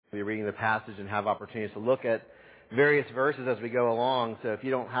We'll be reading the passage and have opportunities to look at various verses as we go along. So if you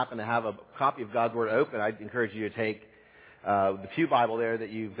don't happen to have a copy of God's Word open, I'd encourage you to take the Pew Bible there that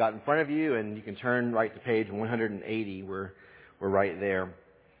you've got in front of you, and you can turn right to page 180. We're right there.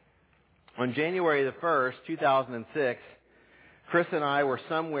 On January the 1st, 2006, Chris and I were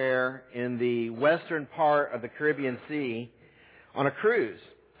somewhere in the western part of the Caribbean Sea on a cruise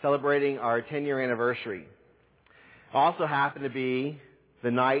celebrating our 10-year anniversary. It also happened to be the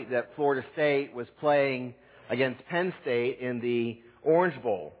night that Florida State was playing against Penn State in the Orange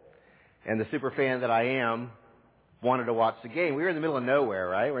Bowl. And the super fan that I am wanted to watch the game. We were in the middle of nowhere,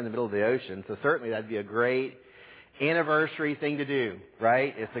 right? We're in the middle of the ocean, so certainly that'd be a great anniversary thing to do,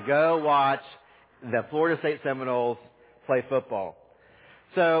 right? Is to go watch the Florida State Seminoles play football.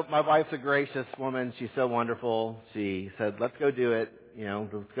 So my wife's a gracious woman. She's so wonderful. She said, let's go do it.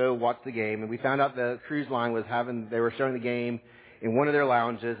 Let's go watch the game. And we found out the cruise line they were showing the game in one of their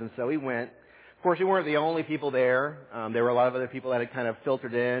lounges, and so we went. Of course, we weren't the only people there. There were a lot of other people that had kind of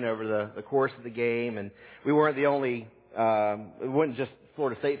filtered in over the course of the game, and we weren't the only, it wasn't just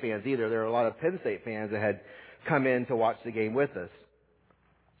Florida State fans either. There were a lot of Penn State fans that had come in to watch the game with us.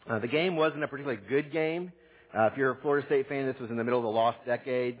 The game wasn't a particularly good game. If you're a Florida State fan, this was in the middle of the lost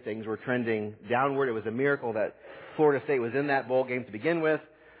decade. Things were trending downward. It was a miracle that Florida State was in that bowl game to begin with.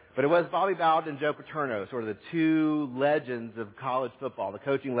 But it was Bobby Bowden and Joe Paterno, sort of the two legends of college football, the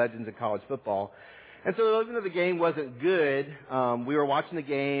coaching legends of college football. And so even though the game wasn't good, we were watching the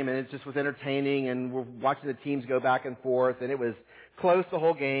game, and it just was entertaining, and we're watching the teams go back and forth, and it was close the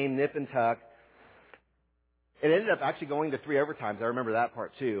whole game, nip and tuck. It ended up actually going to 3 overtimes. I remember that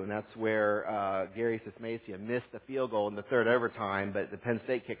part too, and that's where Gary Sismacia missed the field goal in the 3rd overtime, but the Penn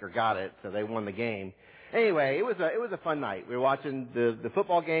State kicker got it, so they won the game. Anyway, it was a fun night. We were watching the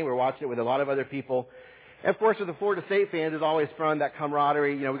football game. We were watching it with a lot of other people. And of course, with the Florida State fans, it's always fun, that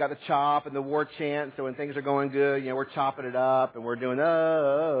camaraderie. We got the chop and the war chant, so when things are going good, we're chopping it up, and we're doing,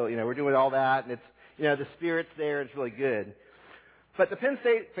 we're doing all that, and it's, the spirit's there, it's really good. But the Penn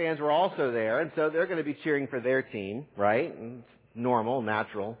State fans were also there, and so they're going to be cheering for their team, right? And it's normal,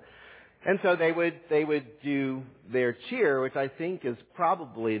 natural. And so they would do their cheer, which I think is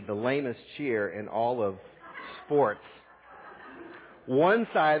probably the lamest cheer in all of sports. One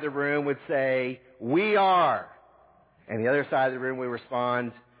side of the room would say, "We are," and the other side of the room would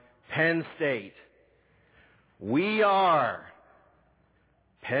respond, "Penn State." "We are,"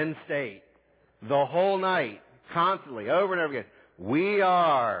 Penn State. The whole night, constantly, over and over again. "We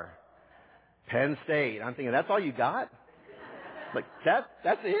are," Penn State. I'm thinking, that's all you got? Like, that's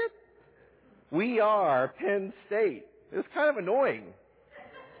it? "We are Penn State." It was kind of annoying.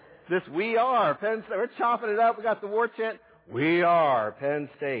 This "we are Penn State." We're chopping it up. We got the war chant. "We are Penn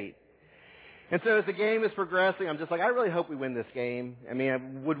State." And so as the game is progressing, I'm just like, I really hope we win this game. I mean, I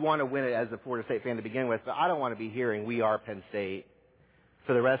would want to win it as a Florida State fan to begin with, but I don't want to be hearing "We are Penn State"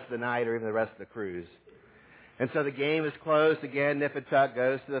 for the rest of the night or even the rest of the cruise. And so the game is close again. Nip and tuck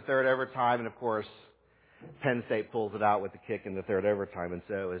goes to the 3rd overtime, and of course, Penn State pulls it out with the kick in the 3rd overtime. And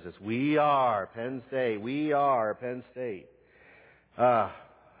so it's just, "We are Penn State. We are Penn State." I'm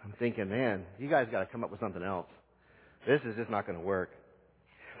thinking, man, you guys got to come up with something else. This is just not going to work.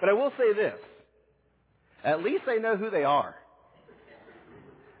 But I will say this: at least they know who they are.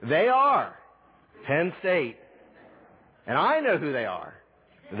 They are Penn State, and I know who they are.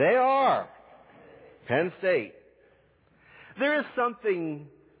 They are Penn State. There is something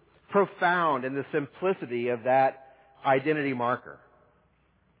profound in the simplicity of that identity marker.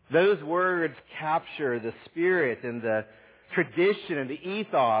 Those words capture the spirit and the tradition and the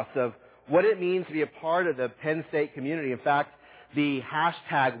ethos of what it means to be a part of the Penn State community. In fact, the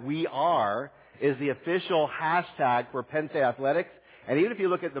hashtag #WeAre is the official hashtag for Penn State athletics. And even if you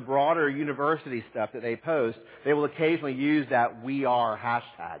look at the broader university stuff that they post, they will occasionally use that "WeAre"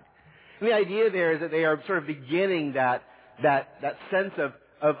 hashtag. And the idea there is that they are sort of beginning that sense of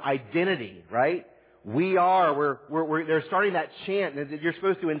identity, right? We are, they're starting that chant, and you're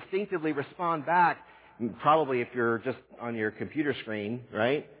supposed to instinctively respond back, probably if you're just on your computer screen,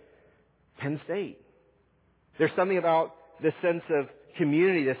 right? Penn State. There's something about the sense of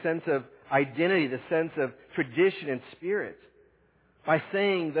community, the sense of identity, the sense of tradition and spirit. By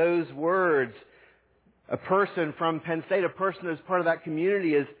saying those words, a person from Penn State, a person who's part of that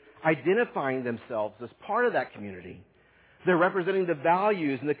community, is identifying themselves as part of that community. They're representing the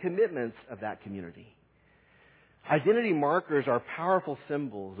values and the commitments of that community. Identity markers are powerful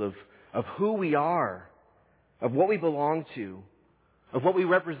symbols of who we are, of what we belong to, of what we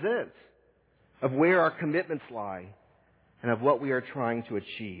represent, of where our commitments lie, and of what we are trying to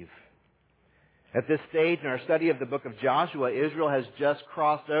achieve. At this stage in our study of the book of Joshua, Israel has just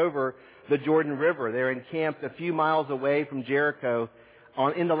crossed over the Jordan River. They're encamped a few miles away from Jericho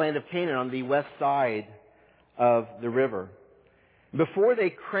in the land of Canaan on the west side of the river. Before they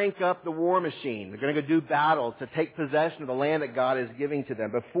crank up the war machine, they're going to go do battle to take possession of the land that God is giving to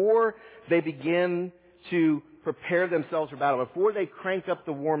them. Before they begin to prepare themselves for battle, before they crank up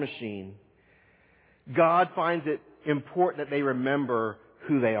the war machine, God finds it important that they remember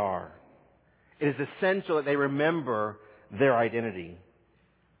who they are. It is essential that they remember their identity.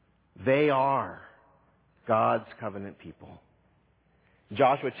 They are God's covenant people.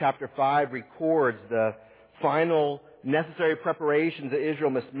 Joshua chapter 5 records the final necessary preparations that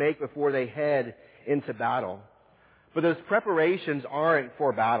Israel must make before they head into battle. But those preparations aren't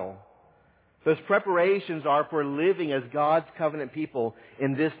for battle. Those preparations are for living as God's covenant people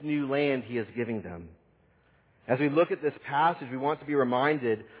in this new land He is giving them. As we look at this passage, we want to be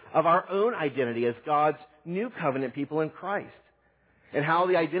reminded of our own identity as God's new covenant people in Christ, and how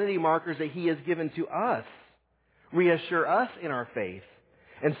the identity markers that He has given to us reassure us in our faith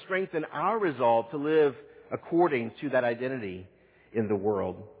and strengthen our resolve to live according to that identity in the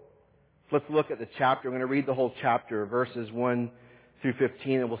world. Let's look at the chapter. I'm going to read the whole chapter, verses 1 through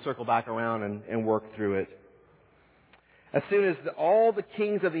 15, and we'll circle back around and work through it. As soon as all the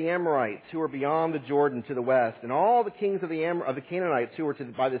kings of the Amorites who were beyond the Jordan to the west, and all the kings of the Canaanites who were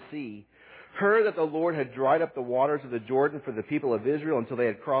by the sea, heard that the Lord had dried up the waters of the Jordan for the people of Israel until they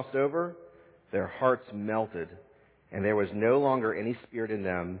had crossed over, their hearts melted, and there was no longer any spirit in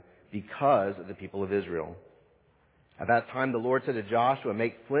them because of the people of Israel. At that time the Lord said to Joshua,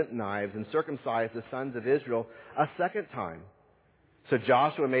 "Make flint knives and circumcise the sons of Israel a second time." So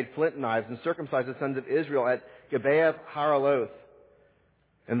Joshua made flint knives and circumcised the sons of Israel at Gibeah Haraloth.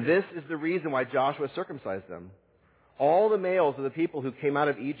 And this is the reason why Joshua circumcised them. All the males of the people who came out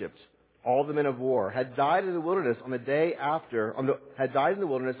of Egypt, all the men of war, had died in the wilderness on the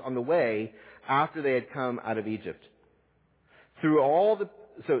way after they had come out of Egypt. Though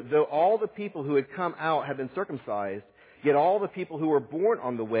all the people who had come out had been circumcised, yet all the people who were born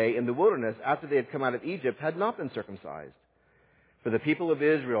on the way in the wilderness after they had come out of Egypt had not been circumcised. For the people of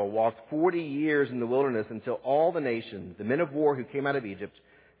Israel walked 40 years in the wilderness until all the nations, the men of war who came out of Egypt,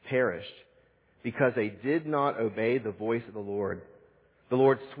 perished, because they did not obey the voice of the Lord. The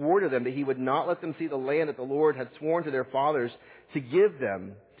Lord swore to them that He would not let them see the land that the Lord had sworn to their fathers to give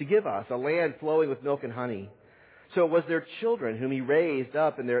us, a land flowing with milk and honey. So it was their children whom He raised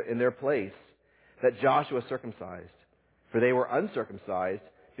up in their place that Joshua circumcised, for they were uncircumcised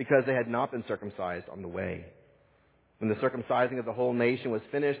because they had not been circumcised on the way. When the circumcising of the whole nation was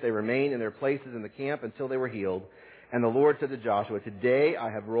finished, they remained in their places in the camp until they were healed. And the Lord said to Joshua, "Today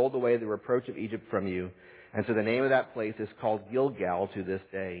I have rolled away the reproach of Egypt from you." And so the name of that place is called Gilgal to this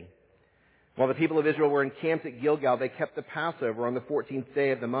day. While the people of Israel were encamped at Gilgal, they kept the Passover on the 14th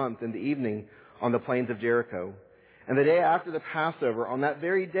day of the month in the evening on the plains of Jericho. And the day after the Passover, on that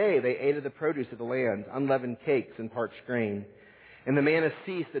very day, they ate of the produce of the land, unleavened cakes and parched grain. And the manna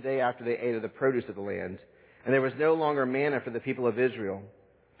ceased the day after they ate of the produce of the land. And there was no longer manna for the people of Israel,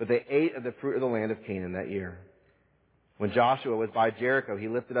 but they ate of the fruit of the land of Canaan that year. When Joshua was by Jericho, he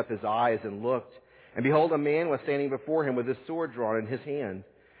lifted up his eyes and looked, and behold, a man was standing before him with his sword drawn in his hand.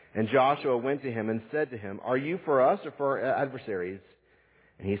 And Joshua went to him and said to him, "Are you for us or for our adversaries?"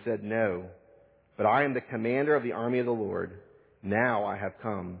 And he said, "No, but I am the commander of the army of the Lord. Now I have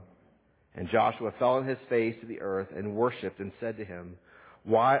come." And Joshua fell on his face to the earth and worshipped and said to him,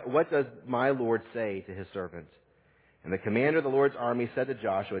 "What does my Lord say to His servant?" And the commander of the Lord's army said to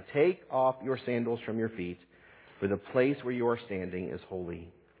Joshua, "Take off your sandals from your feet, for the place where you are standing is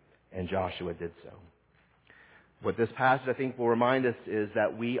holy." And Joshua did so. What this passage, I think, will remind us is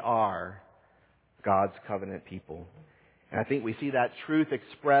that we are God's covenant people. And I think we see that truth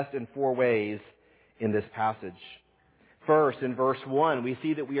expressed in four ways in this passage. First, in verse 1, we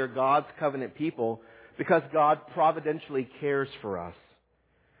see that we are God's covenant people because God providentially cares for us.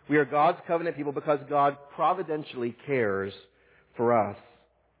 We are God's covenant people because God providentially cares for us.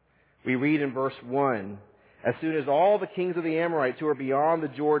 We read in verse 1, "As soon as all the kings of the Amorites who were beyond the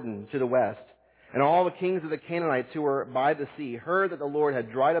Jordan to the west, and all the kings of the Canaanites who were by the sea, heard that the Lord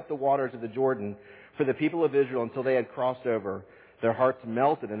had dried up the waters of the Jordan for the people of Israel until they had crossed over, their hearts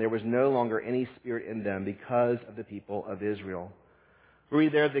melted, and there was no longer any spirit in them because of the people of Israel." We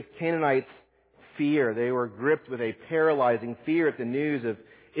read there the Canaanites' fear. They were gripped with a paralyzing fear at the news of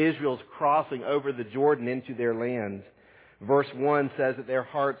Israel's crossing over the Jordan into their land. Verse 1 says that their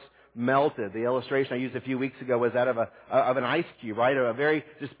hearts melted. The illustration I used a few weeks ago was that of an ice cube, right?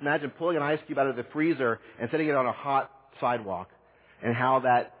 Just imagine pulling an ice cube out of the freezer and setting it on a hot sidewalk, and how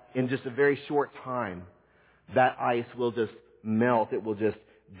that in just a very short time, that ice will just melt. It will just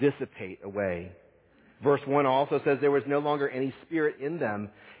dissipate away. Verse 1 also says there was no longer any spirit in them.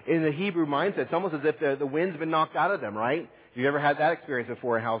 In the Hebrew mindset, it's almost as if the wind's been knocked out of them, right? If you've ever had that experience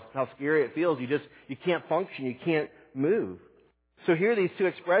before, how scary it feels. You can't function. You can't move. So here these two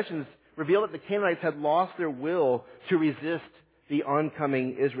expressions reveal that the Canaanites had lost their will to resist the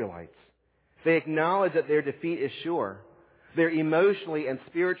oncoming Israelites. They acknowledge that their defeat is sure. They're emotionally and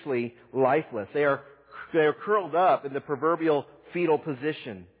spiritually lifeless. They are curled up in the proverbial fetal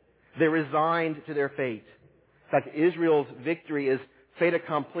position. They're resigned to their fate. In fact, Israel's victory is fait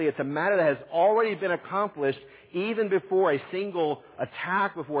accompli. It's a matter that has already been accomplished even before a single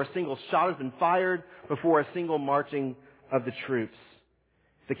attack, before a single shot has been fired, before a single marching of the troops.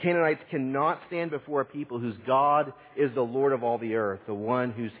 The Canaanites cannot stand before a people whose God is the Lord of all the earth, the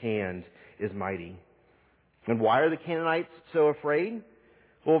one whose hand is mighty. And why are the Canaanites so afraid?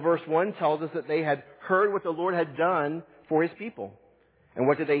 Well, verse 1 tells us that they had heard what the Lord had done for His people. And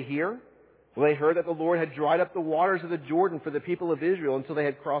what did they hear? Well, they heard that the Lord had dried up the waters of the Jordan for the people of Israel until they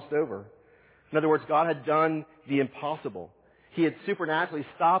had crossed over. In other words, God had done the impossible. He had supernaturally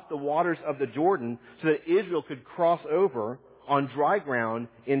stopped the waters of the Jordan so that Israel could cross over on dry ground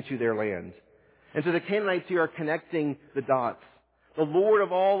into their land. And so the Canaanites here are connecting the dots. The Lord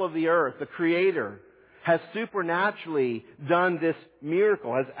of all of the earth, the Creator, has supernaturally done this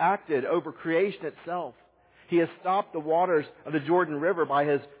miracle, has acted over creation itself. He has stopped the waters of the Jordan River by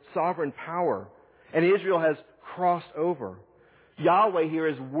His sovereign power. And Israel has crossed over. Yahweh here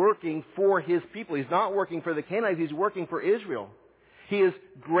is working for His people. He's not working for the Canaanites. He's working for Israel. He is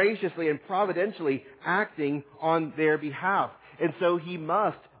graciously and providentially acting on their behalf. And so He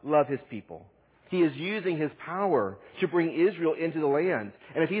must love His people. He is using His power to bring Israel into the land.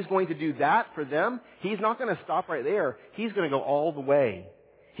 And if He's going to do that for them, He's not going to stop right there. He's going to go all the way.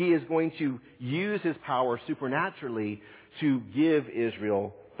 He is going to use His power supernaturally to give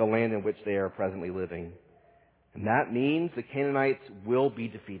Israel the land in which they are presently living. And that means the Canaanites will be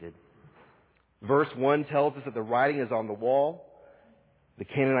defeated. Verse 1 tells us that the writing is on the wall. The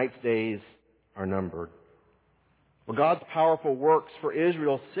Canaanites' days are numbered. Well, God's powerful works for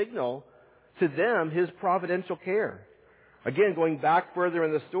Israel signal to them His providential care. Again, going back further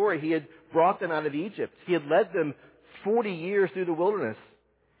in the story, He had brought them out of Egypt. He had led them 40 years through the wilderness.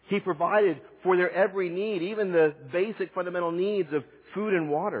 He provided for their every need, even the basic fundamental needs of food and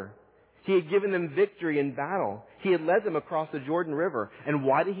water. He had given them victory in battle. He had led them across the Jordan River. And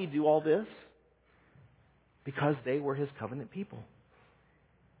why did He do all this? Because they were His covenant people.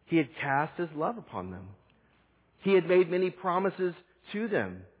 He had cast His love upon them. He had made many promises to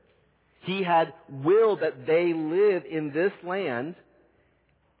them. He had willed that they live in this land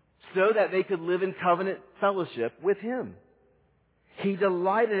so that they could live in covenant fellowship with Him. He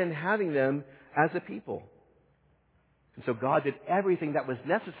delighted in having them as a people. And so God did everything that was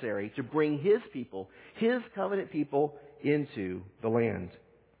necessary to bring His people, His covenant people, into the land.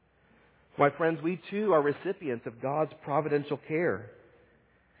 My friends, we too are recipients of God's providential care.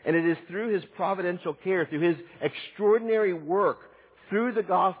 And it is through His providential care, through His extraordinary work, through the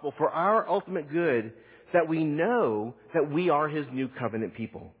gospel for our ultimate good, that we know that we are His new covenant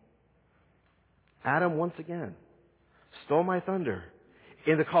people. Adam, once again, stole my thunder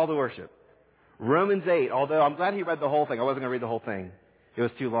in the call to worship. Romans 8, although I'm glad he read the whole thing. I wasn't going to read the whole thing. It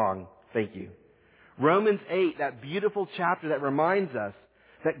was too long. Thank you. Romans 8, that beautiful chapter that reminds us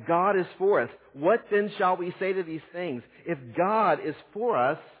that God is for us. What then shall we say to these things? If God is for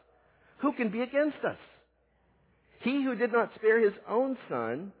us, who can be against us? He who did not spare His own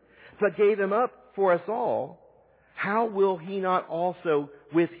Son, but gave Him up for us all, how will He not also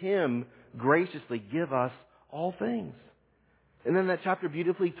with Him graciously give us all things? And then that chapter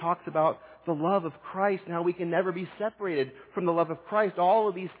beautifully talks about the love of Christ and how we can never be separated from the love of Christ. All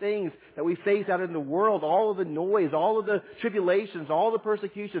of these things that we face out in the world, all of the noise, all of the tribulations, all the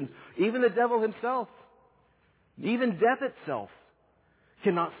persecutions, even the devil himself, even death itself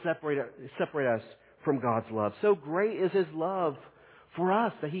cannot separate us from God's love. So great is His love for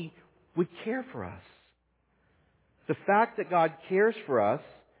us that He would care for us. The fact that God cares for us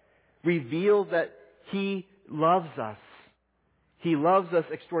reveals that He loves us. He loves us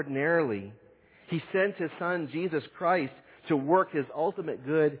extraordinarily. He sent His Son, Jesus Christ, to work His ultimate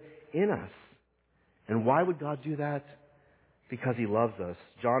good in us. And why would God do that? Because He loves us.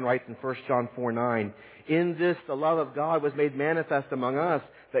 John writes in 1 John 4:9, "In this the love of God was made manifest among us,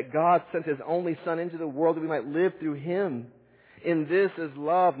 that God sent His only Son into the world that we might live through Him. In this is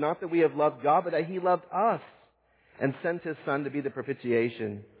love, not that we have loved God, but that He loved us and sent His Son to be the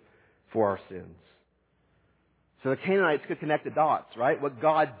propitiation for our sins." So the Canaanites could connect the dots, right? What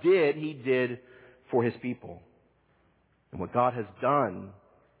God did, he did for his people. And what God has done,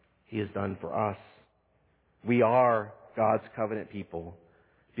 he has done for us. We are God's covenant people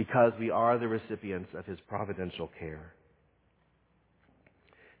because we are the recipients of his providential care.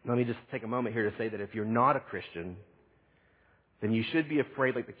 Let me just take a moment here to say that if you're not a Christian, then you should be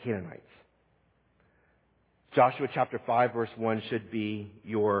afraid like the Canaanites. Joshua chapter 5 verse 1 should be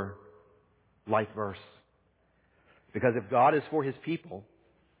your life verse. Because if God is for his people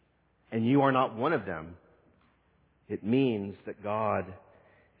and you are not one of them, it means that God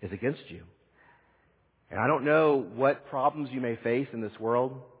is against you. And I don't know what problems you may face in this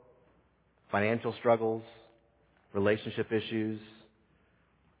world, financial struggles, relationship issues,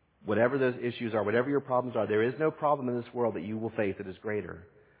 whatever those issues are, whatever your problems are, there is no problem in this world that you will face that is greater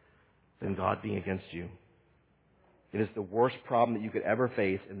than God being against you. It is the worst problem that you could ever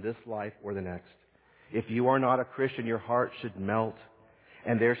face in this life or the next. If you are not a Christian, your heart should melt,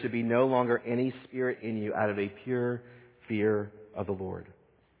 and there should be no longer any spirit in you out of a pure fear of the Lord.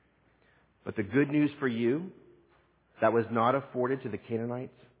 But the good news for you that was not afforded to the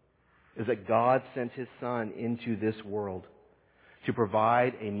Canaanites is that God sent his Son into this world to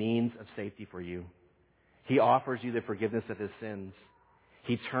provide a means of safety for you. He offers you the forgiveness of his sins.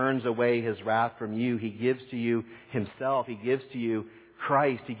 He turns away his wrath from you. He gives to you himself. He gives to you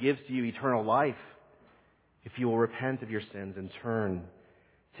Christ. He gives to you eternal life if you will repent of your sins and turn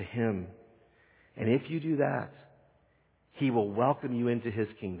to him. And if you do that, he will welcome you into his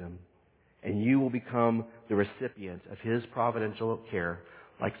kingdom, and you will become the recipient of his providential care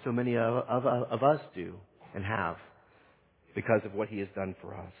like so many of us do and have because of what he has done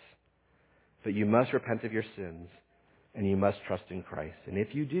for us. But you must repent of your sins, and you must trust in Christ. And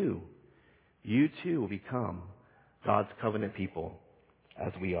if you do, you too will become God's covenant people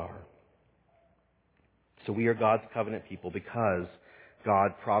as we are. So we are God's covenant people because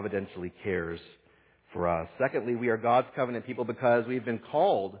God providentially cares for us. Secondly, we are God's covenant people because we've been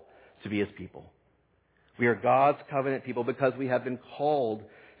called to be his people. We are God's covenant people because we have been called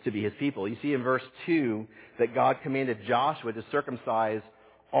to be his people. You see in verse 2 that God commanded Joshua to circumcise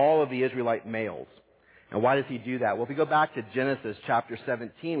all of the Israelite males. And why does he do that? Well, if we go back to Genesis chapter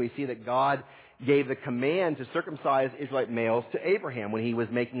 17, we see that God gave the command to circumcise Israelite males to Abraham when he was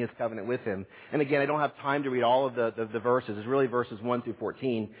making his covenant with him. And again, I don't have time to read all of the verses. It's really verses 1 through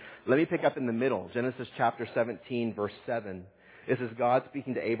 14. Let me pick up in the middle. Genesis chapter 17, verse 7. This is God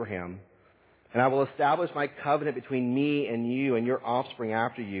speaking to Abraham. And I will establish my covenant between me and you and your offspring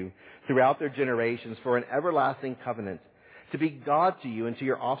after you throughout their generations for an everlasting covenant, to be God to you and to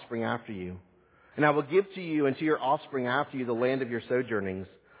your offspring after you. And I will give to you and to your offspring after you the land of your sojournings,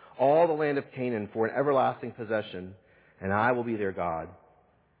 all the land of Canaan for an everlasting possession, and I will be their God.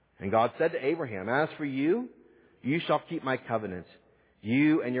 And God said to Abraham, as for you, you shall keep my covenant,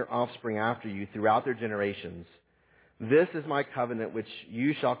 you and your offspring after you throughout their generations. This is my covenant which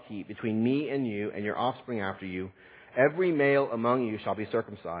you shall keep between me and you and your offspring after you. Every male among you shall be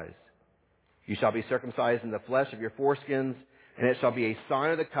circumcised. You shall be circumcised in the flesh of your foreskins, and it shall be a sign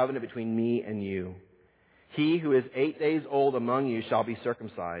of the covenant between me and you. He who is 8 days old among you shall be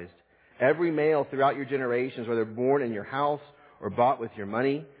circumcised. Every male throughout your generations, whether born in your house or bought with your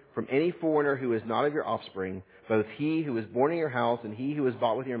money, from any foreigner who is not of your offspring, both he who is born in your house and he who is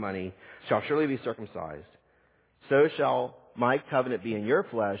bought with your money, shall surely be circumcised. So shall my covenant be in your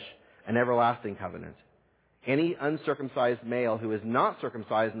flesh, an everlasting covenant. Any uncircumcised male who is not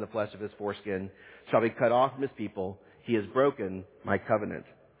circumcised in the flesh of his foreskin shall be cut off from his people. He has broken my covenant.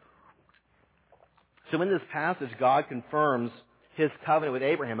 So in this passage, God confirms his covenant with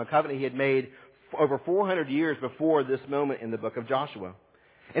Abraham, a covenant he had made over 400 years before this moment in the book of Joshua.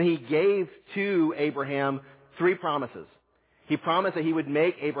 And he gave to Abraham 3 promises. He promised that he would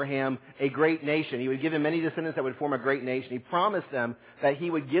make Abraham a great nation. He would give him many descendants that would form a great nation. He promised them that he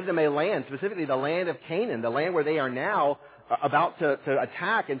would give them a land, specifically the land of Canaan, the land where they are now about to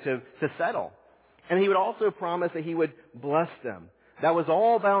attack and to settle. And he would also promise that he would bless them. That was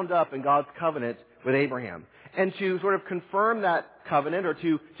all bound up in God's covenant with Abraham. And to sort of confirm that covenant, or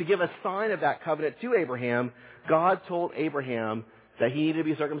to give a sign of that covenant to Abraham, God told Abraham that he needed to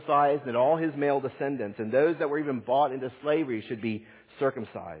be circumcised, and that all his male descendants and those that were even bought into slavery should be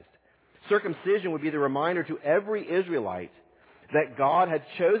circumcised. Circumcision would be the reminder to every Israelite that God had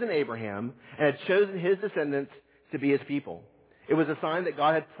chosen Abraham and had chosen his descendants to be his people. It was a sign that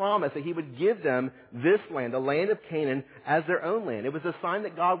God had promised that he would give them this land, the land of Canaan, as their own land. It was a sign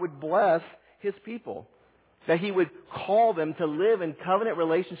that God would bless his people, that he would call them to live in covenant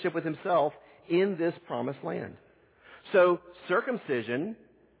relationship with himself in this promised land. So circumcision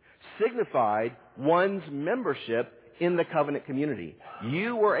signified one's membership in the covenant community.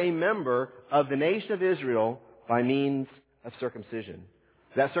 You were a member of the nation of Israel by means of circumcision.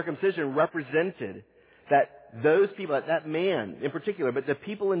 That circumcision represented that those people, that man in particular, but the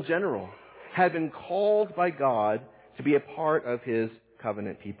people in general, had been called by God to be a part of his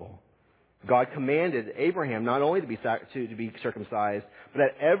covenant people. God commanded Abraham not only to be circumcised, but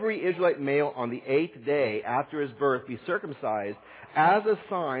that every Israelite male on the 8th day after his birth be circumcised as a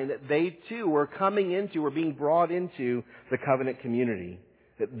sign that they too were being brought into the covenant community,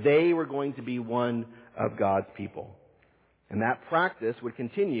 that they were going to be one of God's people. And that practice would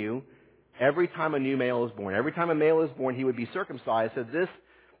continue every time a new male is born. Every time a male is born, he would be circumcised. So this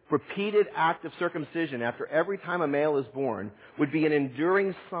repeated act of circumcision after every time a male is born would be an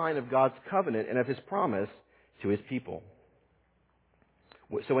enduring sign of God's covenant and of his promise to his people.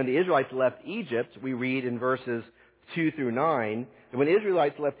 So when the Israelites left Egypt, we read in verses 2 through 9, that when the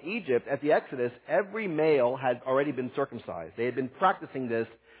Israelites left Egypt at the Exodus, every male had already been circumcised. They had been practicing this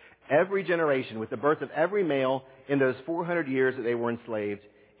every generation with the birth of every male in those 400 years that they were enslaved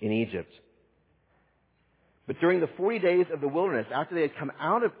in Egypt. But during the 40 days of the wilderness, after they had come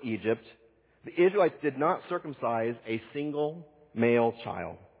out of Egypt, the Israelites did not circumcise a single male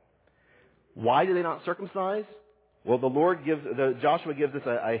child. Why did they not circumcise? Well, Joshua gives us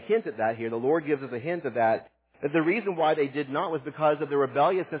a hint at that here. The Lord gives us a hint of that the reason why they did not was because of the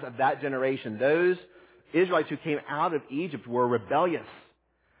rebelliousness of that generation. Those Israelites who came out of Egypt were rebellious.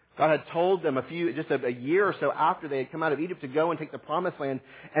 God had told them just a year or so after they had come out of Egypt to go and take the promised land,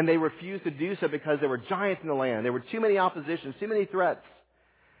 and they refused to do so because there were giants in the land. There were too many oppositions, too many threats.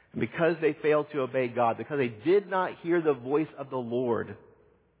 And because they failed to obey God, because they did not hear the voice of the Lord,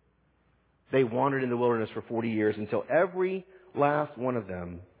 they wandered in the wilderness for 40 years until every last one of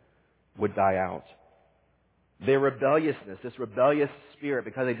them would die out. Their rebelliousness, this rebellious spirit,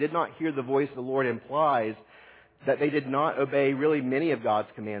 because they did not hear the voice of the Lord, implies that they did not obey really many of God's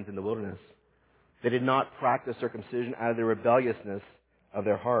commands in the wilderness. They did not practice circumcision out of the rebelliousness of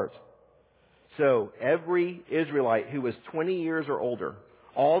their heart. So every Israelite who was 20 years or older,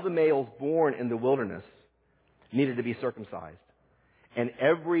 all the males born in the wilderness, needed to be circumcised. And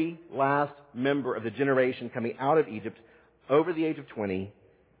every last member of the generation coming out of Egypt over the age of 20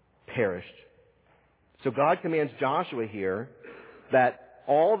 perished. So God commands Joshua here that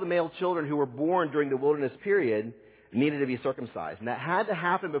all the male children who were born during the wilderness period needed to be circumcised. And that had to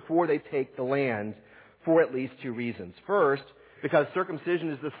happen before they take the land for at least two reasons. First, because circumcision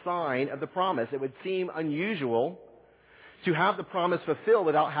is the sign of the promise. It would seem unusual to have the promise fulfilled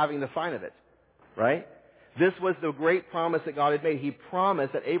without having the sign of it, right? This was the great promise that God had made. He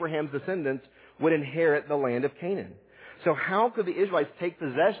promised that Abraham's descendants would inherit the land of Canaan. So how could the Israelites take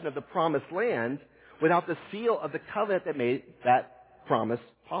possession of the promised land without the seal of the covenant that made that promise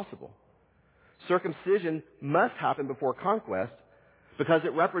possible? Circumcision must happen before conquest because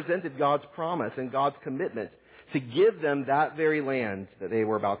it represented God's promise and God's commitment to give them that very land that they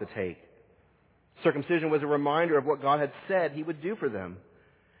were about to take. Circumcision was a reminder of what God had said He would do for them.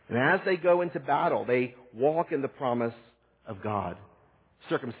 And as they go into battle, they walk in the promise of God.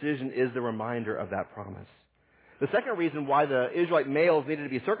 Circumcision is the reminder of that promise. The second reason why the Israelite males needed to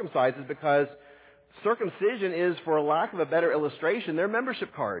be circumcised is because circumcision is, for lack of a better illustration, their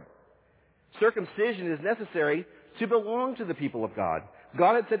membership card. Circumcision is necessary to belong to the people of God.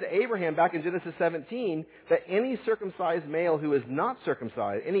 God had said to Abraham back in Genesis 17 that any circumcised male who is not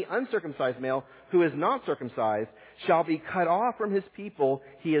circumcised, any uncircumcised male who is not circumcised, shall be cut off from his people.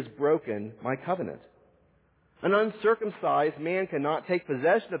 He has broken my covenant. An uncircumcised man cannot take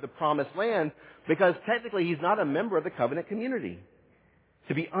possession of the promised land because technically he's not a member of the covenant community.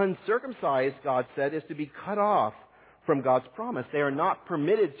 To be uncircumcised, God said, is to be cut off from God's promise. They are not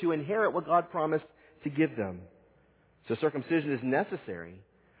permitted to inherit what God promised to give them. So circumcision is necessary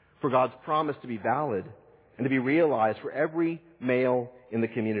for God's promise to be valid and to be realized for every male in the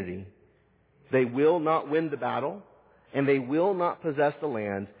community. They will not win the battle and they will not possess the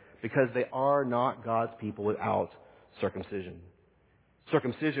land because they are not God's people without circumcision.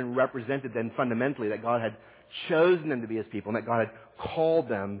 Circumcision represented then fundamentally that God had chosen them to be His people and that God had called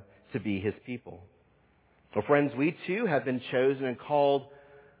them to be His people. Well, friends, we too have been chosen and called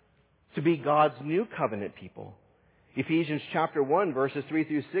to be God's new covenant people. Ephesians chapter 1, verses 3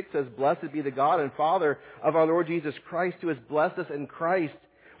 through 6 says, "Blessed be the God and Father of our Lord Jesus Christ, who has blessed us in Christ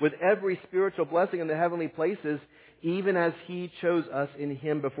with every spiritual blessing in the heavenly places, even as He chose us in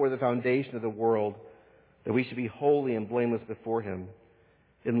Him before the foundation of the world, that we should be holy and blameless before Him.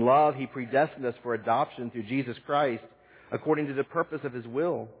 In love, He predestined us for adoption through Jesus Christ, according to the purpose of His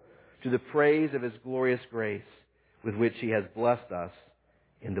will, to the praise of His glorious grace, with which He has blessed us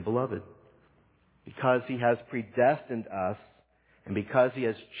in the Beloved. Because He has predestined us, and because He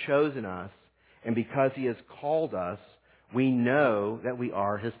has chosen us, and because He has called us, we know that we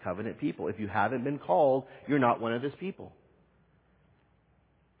are His covenant people. If you haven't been called, you're not one of His people.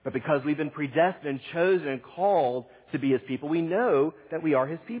 But because we've been predestined and chosen and called to be His people, we know that we are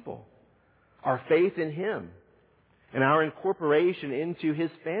His people. Our faith in Him and our incorporation into His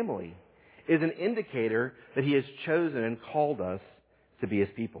family is an indicator that He has chosen and called us to be His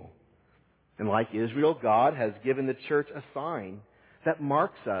people. And like Israel, God has given the church a sign that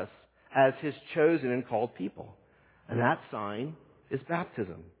marks us as His chosen and called people. And that sign is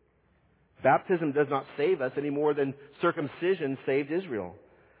baptism. Baptism does not save us any more than circumcision saved Israel.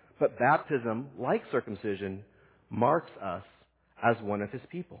 But baptism, like circumcision, marks us as one of His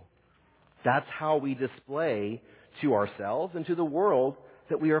people. That's how we display to ourselves and to the world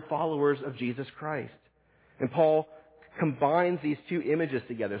that we are followers of Jesus Christ. And Paul combines these two images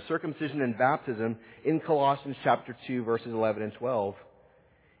together, circumcision and baptism, in Colossians chapter 2, verses 11 and 12.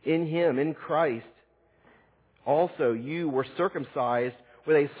 In Him, in Christ, also you were circumcised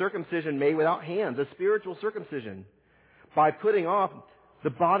with a circumcision made without hands, a spiritual circumcision, by putting off the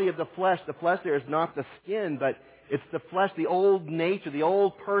body of the flesh. The flesh there is not the skin, but it's the flesh, the old nature, the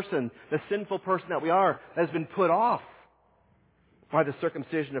old person, the sinful person that we are, that has been put off by the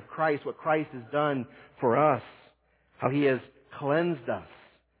circumcision of Christ, what Christ has done for us, how He has cleansed us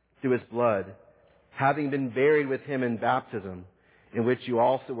through His blood, having been buried with Him in baptism, in which you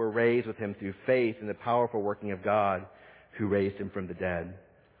also were raised with Him through faith in the powerful working of God who raised Him from the dead.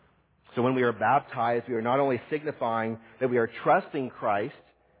 So when we are baptized, we are not only signifying that we are trusting Christ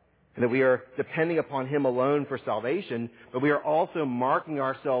and that we are depending upon Him alone for salvation, but we are also marking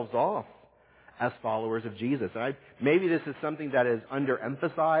ourselves off as followers of Jesus. And maybe this is something that is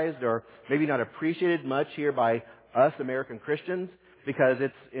underemphasized or maybe not appreciated much here by us American Christians, because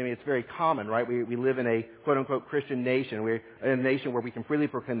it's very common, right? We live in a quote-unquote Christian nation. We're in a nation where we can freely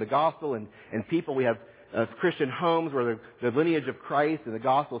proclaim the gospel, and people, we have Christian homes where the lineage of Christ and the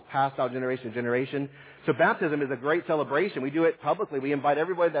gospel is passed out generation to generation. So baptism is a great celebration. We do it publicly. We invite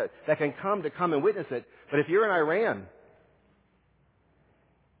everybody that can come to come and witness it. But if you're in Iran,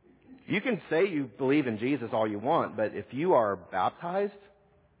 you can say you believe in Jesus all you want, but if you are baptized,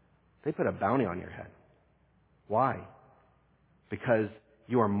 they put a bounty on your head. Why? Because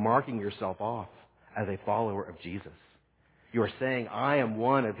you are marking yourself off as a follower of Jesus. You are saying, I am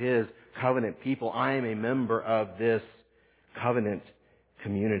one of His covenant people. I am a member of this covenant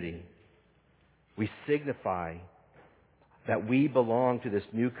community. We signify that we belong to this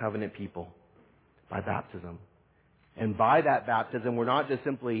new covenant people by baptism. And by that baptism, we're not just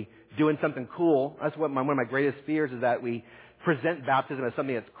simply doing something cool. That's what one of my greatest fears is, that we present baptism as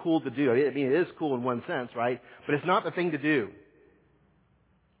something that's cool to do. I mean, it is cool in one sense, right? But it's not the thing to do.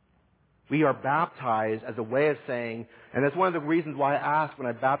 We are baptized as a way of saying, and that's one of the reasons why I ask when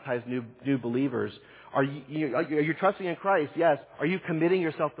I baptize new believers, are you trusting in Christ? Yes. Are you committing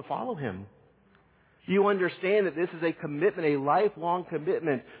yourself to follow Him? Do you understand that this is a commitment, a lifelong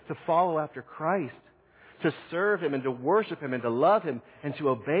commitment to follow after Christ, to serve Him and to worship Him and to love Him and to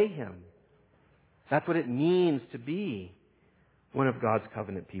obey Him? That's what it means to be one of God's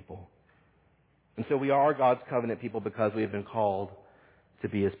covenant people. And so we are God's covenant people because we have been called to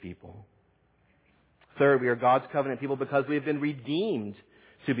be His people. Third, we are God's covenant people because we have been redeemed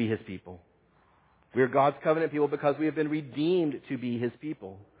to be His people. We are God's covenant people because we have been redeemed to be His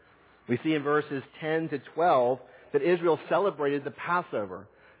people. We see in verses 10 to 12 that Israel celebrated the Passover.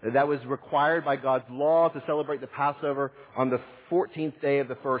 That was required by God's law to celebrate the Passover on the 14th day of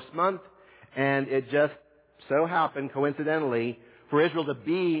the first month. And it just so happened, coincidentally, for Israel to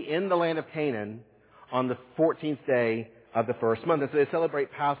be in the land of Canaan on the 14th day of the first month. And so they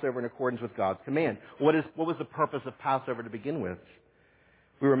celebrate Passover in accordance with God's command. What was the purpose of Passover to begin with?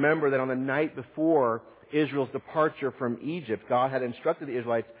 We remember that on the night before Israel's departure from Egypt, God had instructed the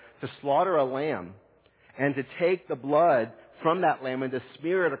Israelites to slaughter a lamb and to take the blood from that lamb and to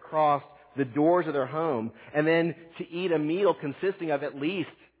smear it across the doors of their home, and then to eat a meal consisting of at least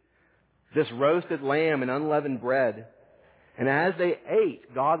this roasted lamb and unleavened bread. And as they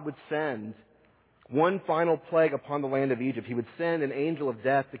ate, God would send one final plague upon the land of Egypt. He would send an angel of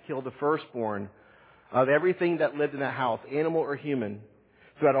death to kill the firstborn of everything that lived in that house, animal or human,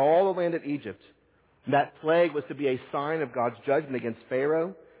 throughout all the land of Egypt. That plague was to be a sign of God's judgment against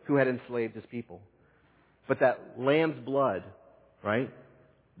Pharaoh, who had enslaved his people. But that lamb's blood, right,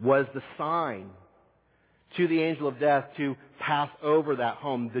 was the sign to the angel of death to pass over that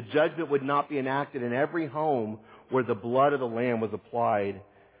home. The judgment would not be enacted in every home where the blood of the lamb was applied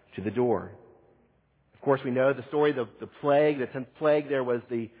to the door. Of course, we know the story, the plague, the 10th plague there was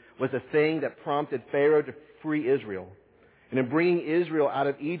the thing that prompted Pharaoh to free Israel. And in bringing Israel out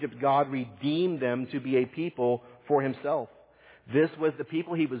of Egypt, God redeemed them to be a people for himself. This was the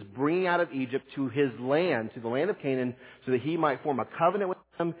people he was bringing out of Egypt to his land, to the land of Canaan, so that he might form a covenant with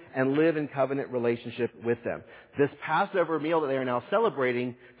them and live in covenant relationship with them. This Passover meal that they are now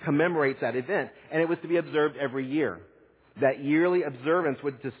celebrating commemorates that event, and it was to be observed every year. That yearly observance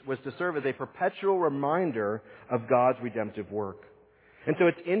was to serve as a perpetual reminder of God's redemptive work. And so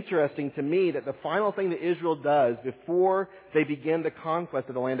it's interesting to me that the final thing that Israel does before they begin the conquest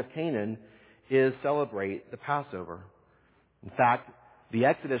of the land of Canaan is celebrate the Passover. In fact, the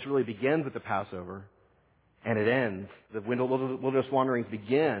Exodus really begins with the Passover, and it ends. The wilderness wanderings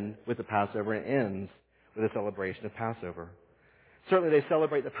begin with the Passover and ends with a celebration of Passover. Certainly they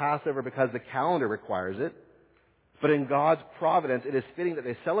celebrate the Passover because the calendar requires it, but in God's providence, it is fitting that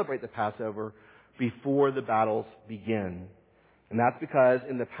they celebrate the Passover before the battles begin. And that's because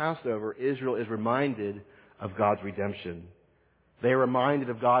in the Passover, Israel is reminded of God's redemption. They are reminded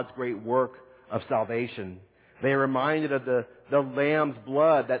of God's great work of salvation. They are reminded of the lamb's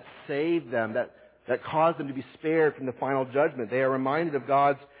blood that saved them, that caused them to be spared from the final judgment. They are reminded of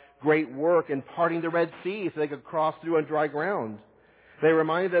God's great work in parting the Red Sea so they could cross through on dry ground. They are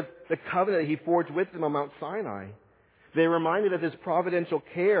reminded of the covenant that he forged with them on Mount Sinai. They are reminded of his providential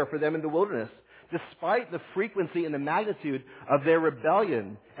care for them in the wilderness, despite the frequency and the magnitude of their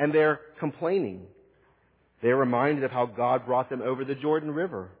rebellion and their complaining. They are reminded of how God brought them over the Jordan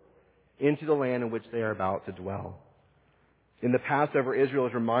River into the land in which they are about to dwell. In the Passover, Israel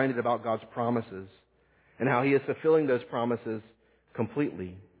is reminded about God's promises and how he is fulfilling those promises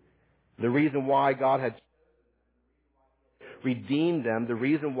completely. The reason why God had redeemed them, the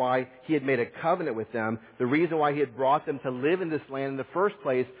reason why he had made a covenant with them, the reason why he had brought them to live in this land in the first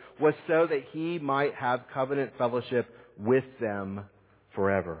place was so that he might have covenant fellowship with them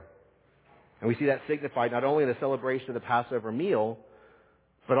forever. And we see that signified not only in the celebration of the Passover meal,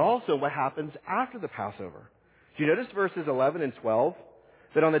 but also what happens after the Passover. Do you notice verses 11 and 12?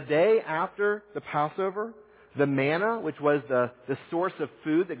 That on the day after the Passover, the manna, which was the source of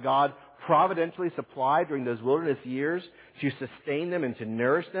food that God providentially supplied during those wilderness years to sustain them and to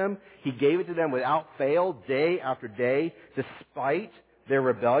nourish them, he gave it to them without fail, day after day, despite their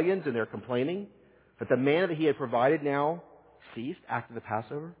rebellions and their complaining. But the manna that he had provided now ceased after the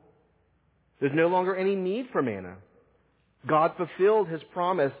Passover. There's no longer any need for manna. God fulfilled his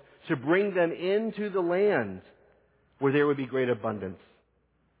promise to bring them into the land where there would be great abundance,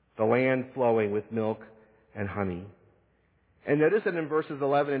 the land flowing with milk and honey. And notice that in verses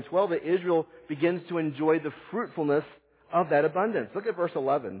 11 and 12 that Israel begins to enjoy the fruitfulness of that abundance. Look at verse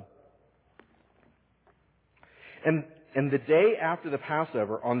 11. And the day after the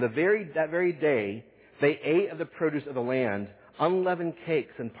Passover, on that very day, they ate of the produce of the land, unleavened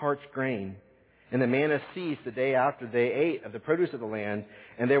cakes and parched grain. And the manna ceased the day after they ate of the produce of the land,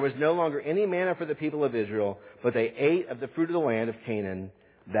 and there was no longer any manna for the people of Israel, but they ate of the fruit of the land of Canaan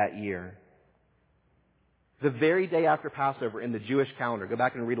that year. The very day after Passover in the Jewish calendar, go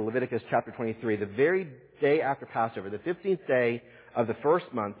back and read Leviticus chapter 23, the very day after Passover, the 15th day of the first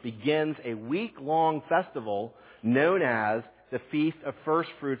month, begins a week-long festival known as the Feast of First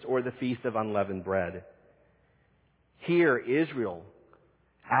Fruits or the Feast of Unleavened Bread. Here, Israel,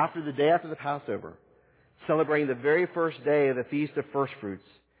 after the day after the Passover, celebrating the very first day of the Feast of First Fruits,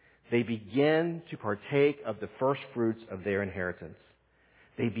 they begin to partake of the first fruits of their inheritance.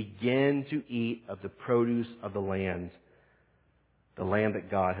 They begin to eat of the produce of the land that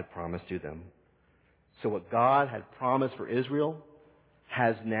God had promised to them. So what God had promised for Israel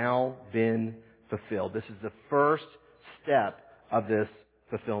has now been fulfilled. This is the first step of this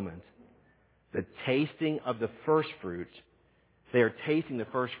fulfillment. The tasting of the first fruit. They are tasting the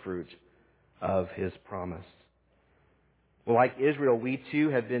first fruit of his promise. Well, like Israel, we too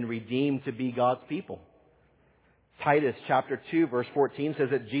have been redeemed to be God's people. Titus chapter 2 verse 14 says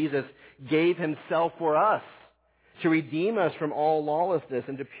that Jesus gave himself for us to redeem us from all lawlessness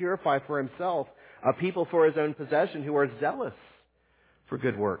and to purify for himself a people for his own possession who are zealous for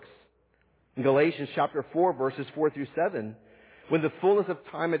good works. In Galatians chapter 4 verses 4 through 7, when the fullness of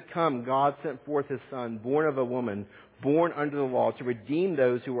time had come, God sent forth his Son, born of a woman, born under the law, to redeem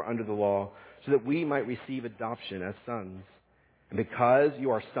those who were under the law, so that we might receive adoption as sons. And because you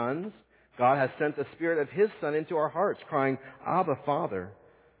are sons, God has sent the Spirit of his Son into our hearts, crying, Abba, Father.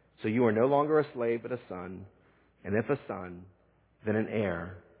 So you are no longer a slave, but a son. And if a son, then an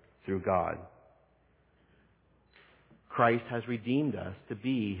heir through God. Christ has redeemed us to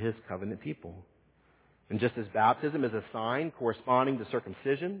be his covenant people. And just as baptism is a sign corresponding to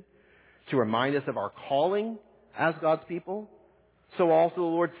circumcision, to remind us of our calling as God's people, so also the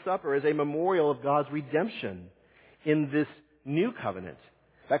Lord's Supper is a memorial of God's redemption in this new covenant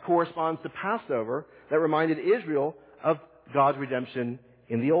that corresponds to Passover that reminded Israel of God's redemption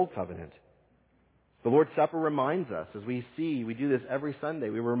in the Old Covenant. The Lord's Supper reminds us, as we do this every Sunday,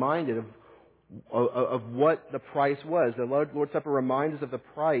 we're reminded of what the price was. The Lord's Supper reminds us of the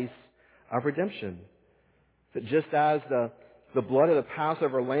price of redemption. That just as the blood of the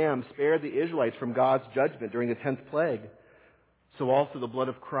Passover lamb spared the Israelites from God's judgment during the 10th plague, so also the blood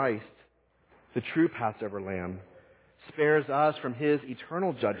of Christ, the true Passover lamb, spares us from his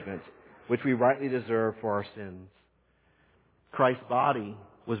eternal judgment, which we rightly deserve for our sins. Christ's body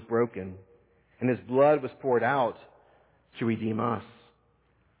was broken, and his blood was poured out to redeem us,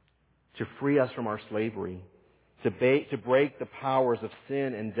 to free us from our slavery, to break the powers of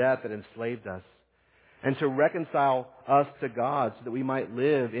sin and death that enslaved us, and to reconcile us to God so that we might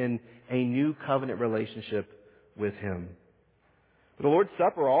live in a new covenant relationship with him. But the Lord's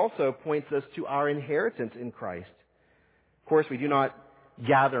Supper also points us to our inheritance in Christ. Of course, we do not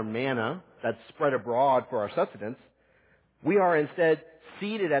gather manna that's spread abroad for our sustenance. We are instead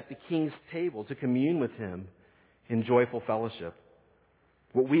seated at the King's table to commune with him in joyful fellowship.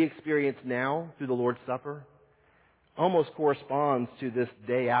 What we experience now through the Lord's Supper almost corresponds to this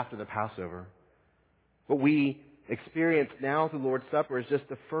day after the Passover. What we experience now through the Lord's Supper is just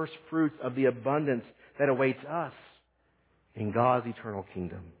the first fruits of the abundance that awaits us in God's eternal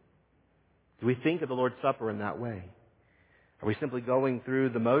kingdom. Do we think of the Lord's Supper in that way? Are we simply going through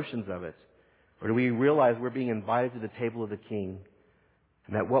the motions of it? Or do we realize we're being invited to the table of the King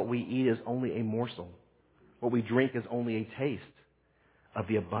and that what we eat is only a morsel? What we drink is only a taste of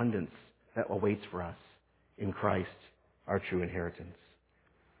the abundance that awaits for us in Christ, our true inheritance.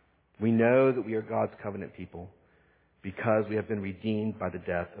 We know that we are God's covenant people because we have been redeemed by the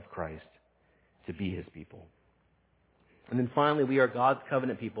death of Christ to be his people. And then finally, we are God's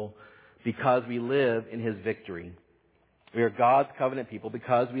covenant people because we live in his victory. We are God's covenant people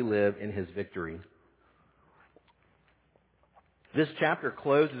because we live in his victory. This chapter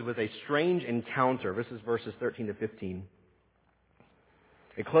closes with a strange encounter. This is verses 13 to 15.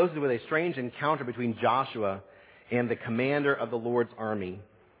 It closes with a strange encounter between Joshua and the commander of the Lord's army.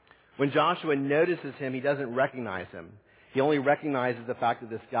 When Joshua notices him, he doesn't recognize him. He only recognizes the fact that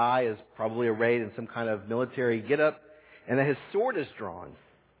this guy is probably arrayed in some kind of military getup and that his sword is drawn.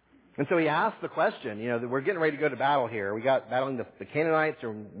 And so he asks the question, we're getting ready to go to battle here. We got battling the Canaanites,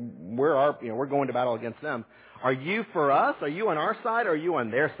 or we're going to battle against them. Are you for us? Are you on our side, or are you on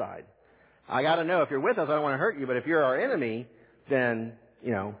their side? I got to know. If you're with us, I don't want to hurt you, but if you're our enemy, then,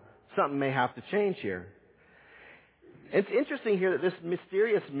 something may have to change here. It's interesting here that this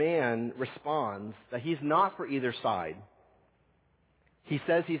mysterious man responds that he's not for either side. He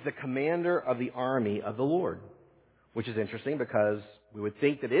says he's the commander of the army of the Lord, which is interesting because we would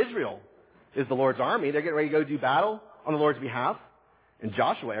think that Israel is the Lord's army. They're getting ready to go do battle on the Lord's behalf. And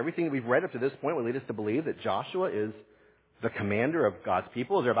Joshua, everything that we've read up to this point would lead us to believe that Joshua is the commander of God's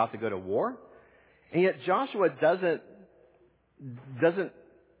people as they're about to go to war. And yet Joshua doesn't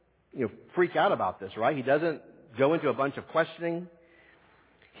freak out about this, right? He doesn't go into a bunch of questioning.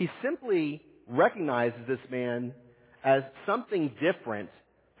 He simply recognizes this man as something different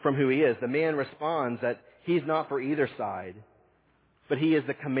from who he is. The man responds that he's not for either side, but he is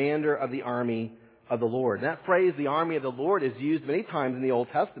the commander of the army of the Lord. And that phrase, the army of the Lord, is used many times in the Old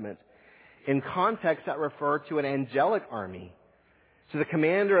Testament in contexts that refer to an angelic army. So the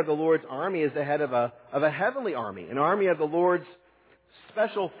commander of the Lord's army is the head of a heavenly army, an army of the Lord's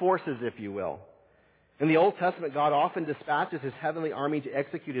special forces, if you will. In the Old Testament, God often dispatches his heavenly army to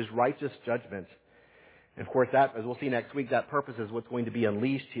execute his righteous judgment. And of course, that, as we'll see next week, that purpose is what's going to be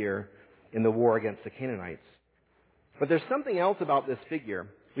unleashed here in the war against the Canaanites. But there's something else about this figure.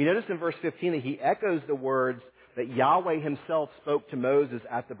 We notice in verse 15 that he echoes the words that Yahweh himself spoke to Moses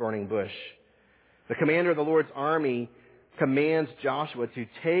at the burning bush. The commander of the Lord's army commands Joshua to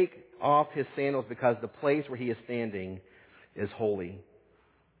take off his sandals because the place where he is standing is holy.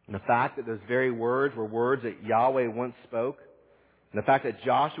 And the fact that those very words were words that Yahweh once spoke, and the fact that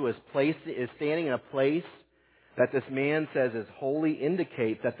Joshua is standing in a place that this man says is holy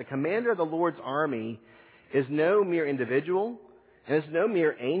indicates that the commander of the Lord's army is no mere individual and is no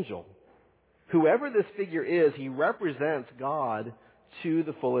mere angel. Whoever this figure is, he represents God to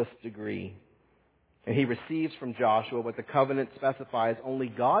the fullest degree. And he receives from Joshua what the covenant specifies only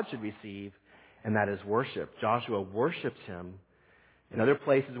God should receive, and that is worship. Joshua worships him. In other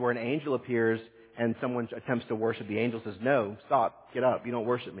places where an angel appears and someone attempts to worship, the angel says, no, stop, get up, you don't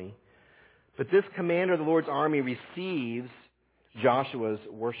worship me. But this commander of the Lord's army receives Joshua's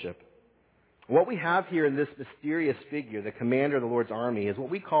worship. What we have here in this mysterious figure, the commander of the Lord's army, is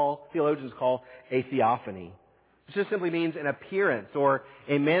what theologians call a theophany. It just simply means an appearance or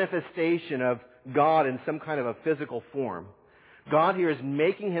a manifestation of God in some kind of a physical form. God here is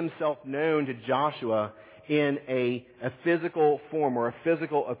making himself known to Joshua in a physical form or a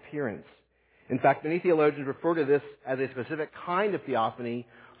physical appearance. In fact, many theologians refer to this as a specific kind of theophany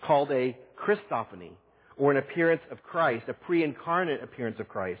called a Christophany, or an appearance of Christ, a pre-incarnate appearance of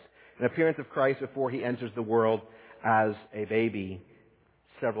Christ, an appearance of Christ before he enters the world as a baby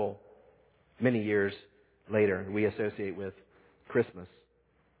many years later we associate with Christmas.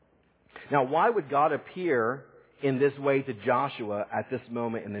 Now, why would God appear in this way to Joshua at this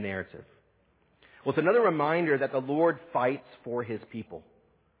moment in the narrative? Well, it's another reminder that the Lord fights for his people.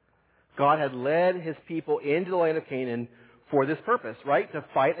 God had led his people into the land of Canaan for this purpose, right? To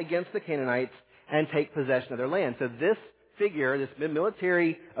fight against the Canaanites and take possession of their land. So this figure, this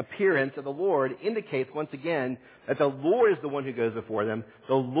military appearance of the Lord indicates once again that the Lord is the one who goes before them.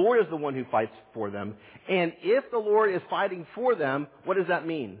 The Lord is the one who fights for them. And if the Lord is fighting for them, what does that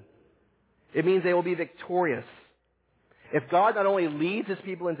mean? It means they will be victorious. If God not only leads his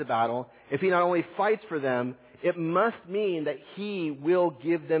people into battle, if he not only fights for them, it must mean that he will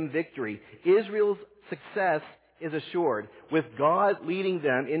give them victory. Israel's success is assured. With God leading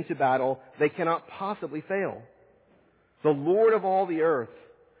them into battle, they cannot possibly fail. The Lord of all the earth,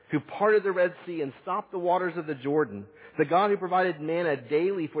 who parted the Red Sea and stopped the waters of the Jordan, the God who provided manna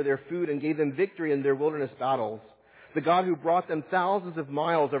daily for their food and gave them victory in their wilderness battles, the God who brought them thousands of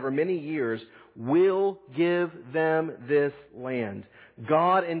miles over many years, will give them this land.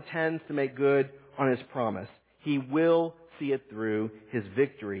 God intends to make good on his promise. He will see it through. His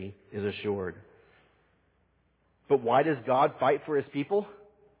victory is assured. But why does God fight for his people?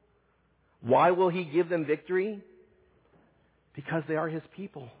 Why will he give them victory? Because they are his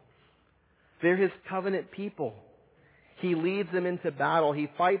people. They're his covenant people. He leads them into battle. He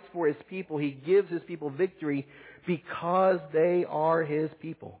fights for his people. He gives his people victory because they are his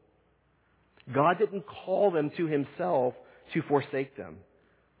people. God didn't call them to himself to forsake them.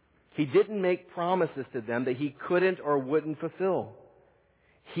 He didn't make promises to them that he couldn't or wouldn't fulfill.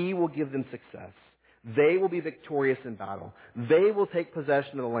 He will give them success. They will be victorious in battle. They will take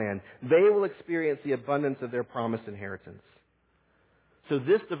possession of the land. They will experience the abundance of their promised inheritance. So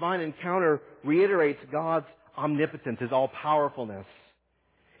this divine encounter reiterates God's omnipotence, his all-powerfulness.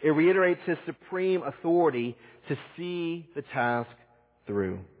 It reiterates his supreme authority to see the task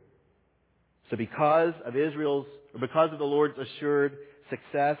through. So because of the Lord's assured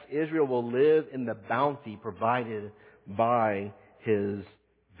success, Israel will live in the bounty provided by his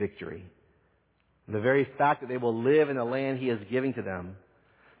victory. The very fact that they will live in the land he is giving to them,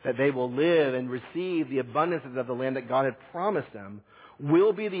 that they will live and receive the abundances of the land that God had promised them,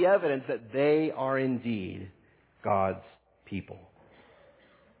 will be the evidence that they are indeed God's people.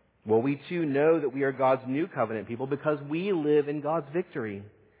 Well, we too know that we are God's new covenant people because we live in God's victory.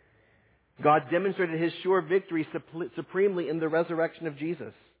 God demonstrated his sure victory supremely in the resurrection of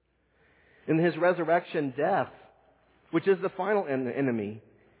Jesus. In his resurrection, death, which is the final enemy,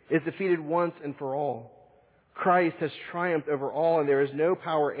 is defeated once and for all. Christ has triumphed over all, and there is no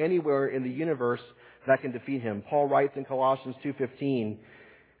power anywhere in the universe that can defeat him. Paul writes in Colossians 2:15,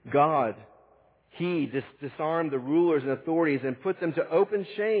 God, he disarmed the rulers and authorities and put them to open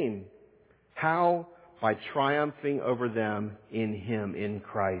shame. How? By triumphing over them in him, in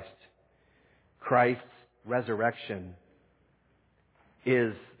Christ. Christ's resurrection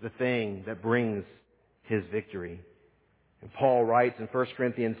is the thing that brings his victory. And Paul writes in 1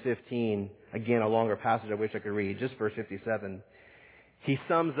 Corinthians 15, again a longer passage I wish I could read, just verse 57. He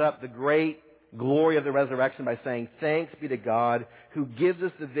sums up the great glory of the resurrection by saying, thanks be to God who gives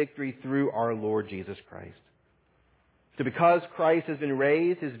us the victory through our Lord Jesus Christ. So because Christ has been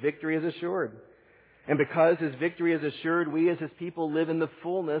raised, his victory is assured. And because his victory is assured, we as his people live in the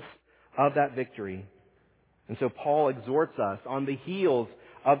fullness of that victory. And so Paul exhorts us on the heels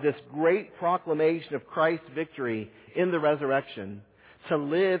of this great proclamation of Christ's victory in the resurrection to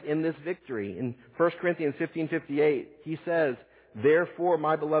live in this victory. In 1 Corinthians 15:58, he says, therefore,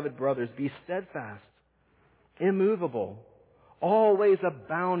 my beloved brothers, be steadfast, immovable, always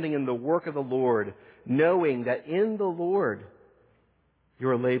abounding in the work of the Lord, knowing that in the Lord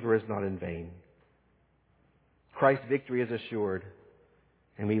your labor is not in vain. Christ's victory is assured,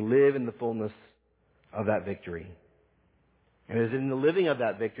 and we live in the fullness of that victory. And it is in the living of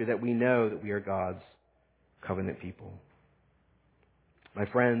that victory that we know that we are God's covenant people. My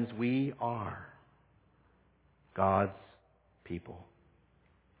friends, we are God's people.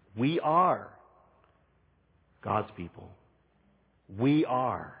 We are God's people. We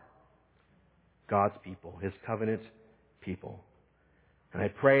are God's people, his covenant people. And I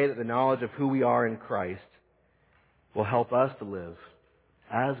pray that the knowledge of who we are in Christ will help us to live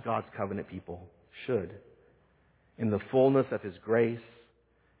as God's covenant people should, in the fullness of his grace,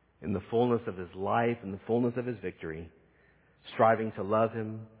 in the fullness of his life, in the fullness of his victory, striving to love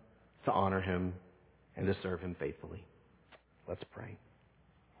him, to honor him, and to serve him faithfully. Let's pray.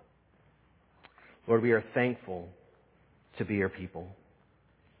 Lord, we are thankful to be your people.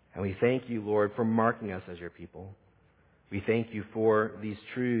 And we thank you, Lord, for marking us as your people. We thank you for these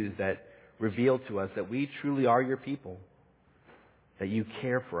truths that reveal to us that we truly are your people, that you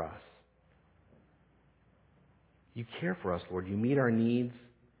care for us. You care for us, Lord. You meet our needs.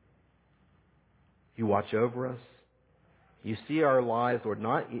 You watch over us. You see our lives, Lord,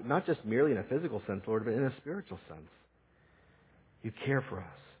 not just merely in a physical sense, Lord, but in a spiritual sense. You care for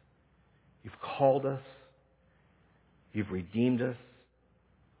us. You've called us. You've redeemed us.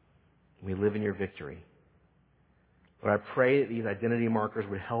 We live in your victory. Lord, I pray that these identity markers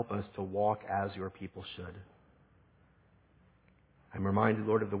would help us to walk as your people should. I'm reminded,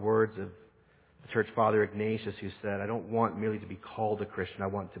 Lord, of the words of the church father Ignatius, who said, I don't want merely to be called a Christian. I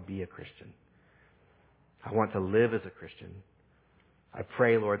want to be a Christian. I want to live as a Christian. I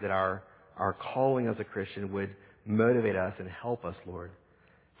pray, Lord, that our calling as a Christian would motivate us and help us, Lord,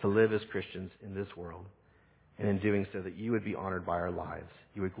 to live as Christians in this world. And in doing so, that you would be honored by our lives.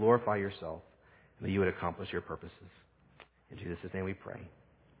 You would glorify yourself, and that you would accomplish your purposes. In Jesus' name we pray.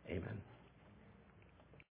 Amen.